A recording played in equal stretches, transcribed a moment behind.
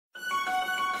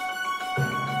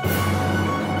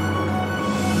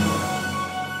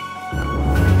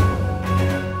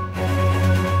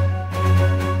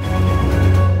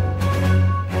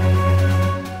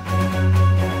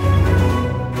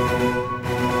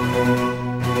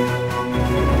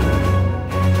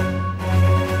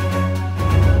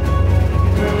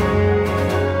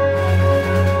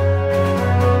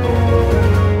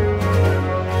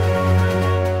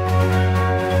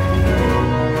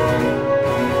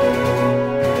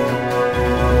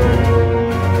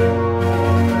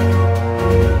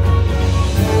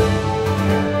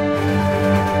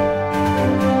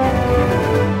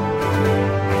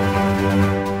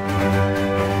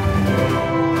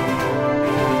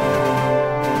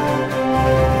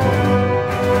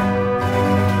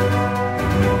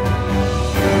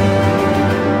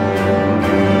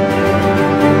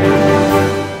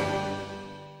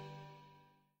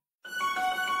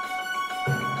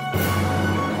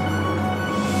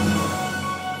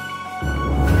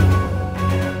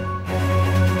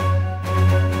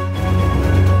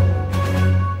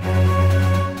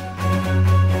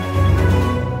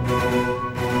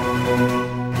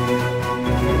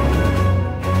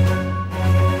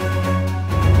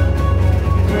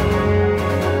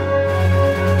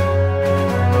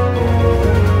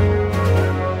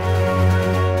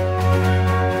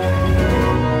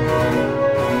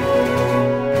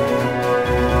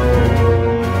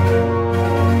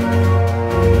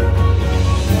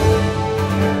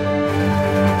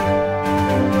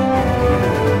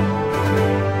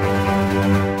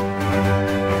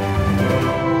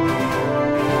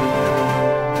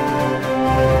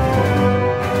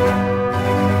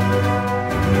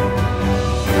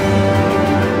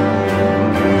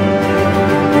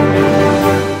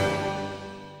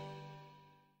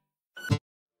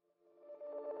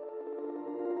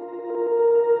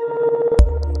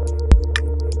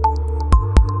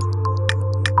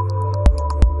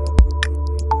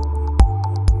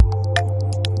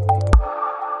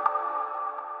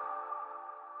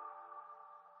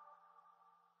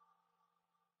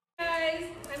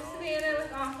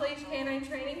Leash K9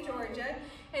 Training, Georgia,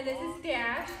 and this is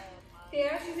Dash.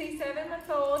 Dash is a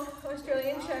 7-month-old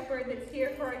Australian Shepherd that's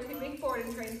here for our 2-week board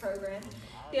and train program.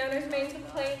 The owner's main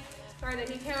complaints are that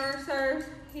he counter serves,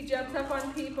 he jumps up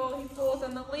on people, he pulls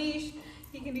on the leash,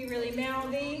 he can be really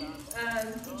mouthy,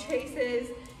 he chases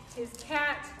his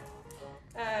cat.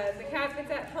 The cat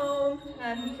that's at home.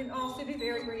 He can also be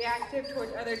very reactive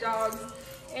towards other dogs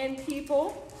and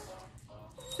people.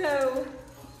 So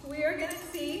we are going to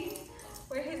see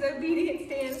where his obedience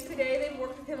stands today. They've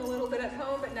worked with him a little bit at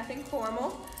home, but nothing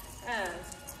formal.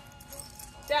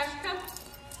 Dash, come.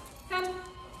 Come.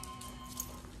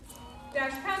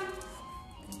 Dash, come.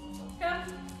 Come.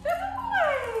 Good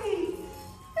boy.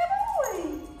 Good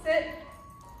boy. Sit.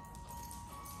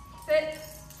 Sit.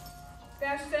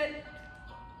 Dash, sit.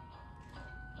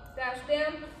 Dash,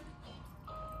 down.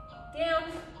 Down.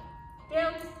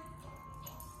 Down.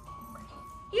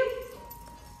 You.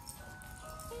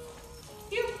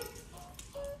 You.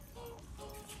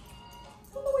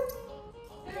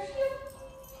 Dash, you.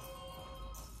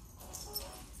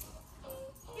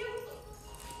 You.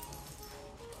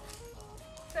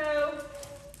 So,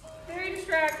 very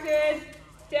distracted.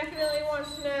 Definitely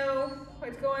wants to know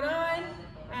what's going on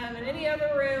in any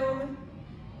other room.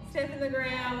 Step in the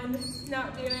ground,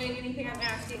 not doing anything I'm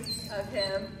asking of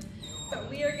him. But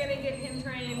we are going to get him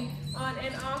trained on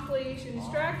an off-leash and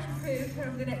distraction-proof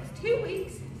over the next 2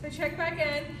 weeks. So check back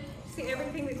in to see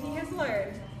everything that he has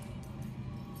learned.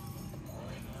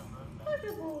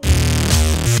 Wonderful.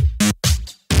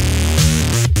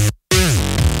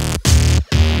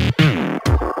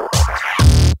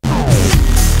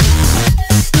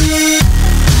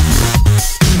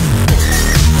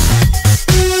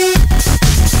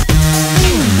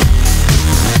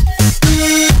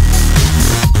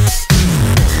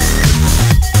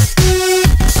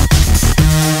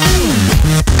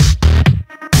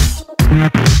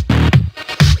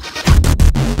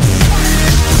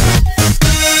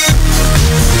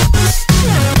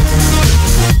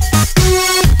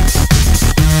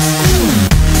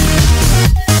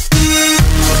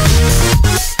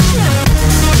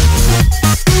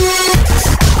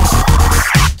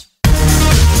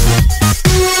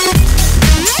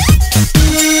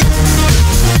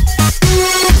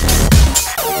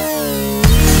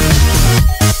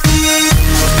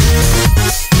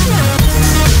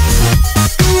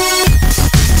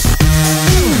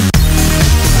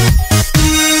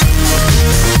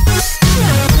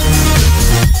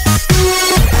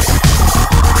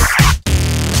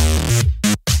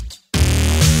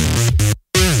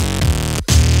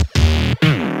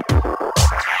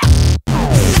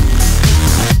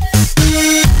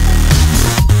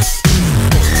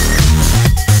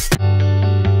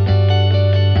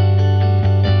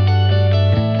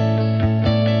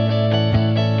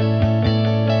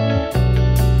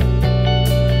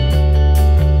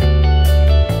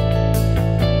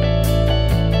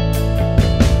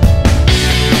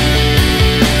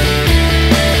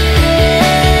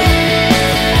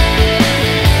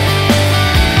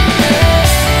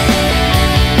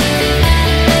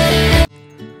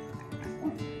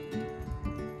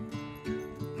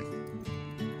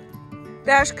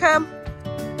 Dash, come.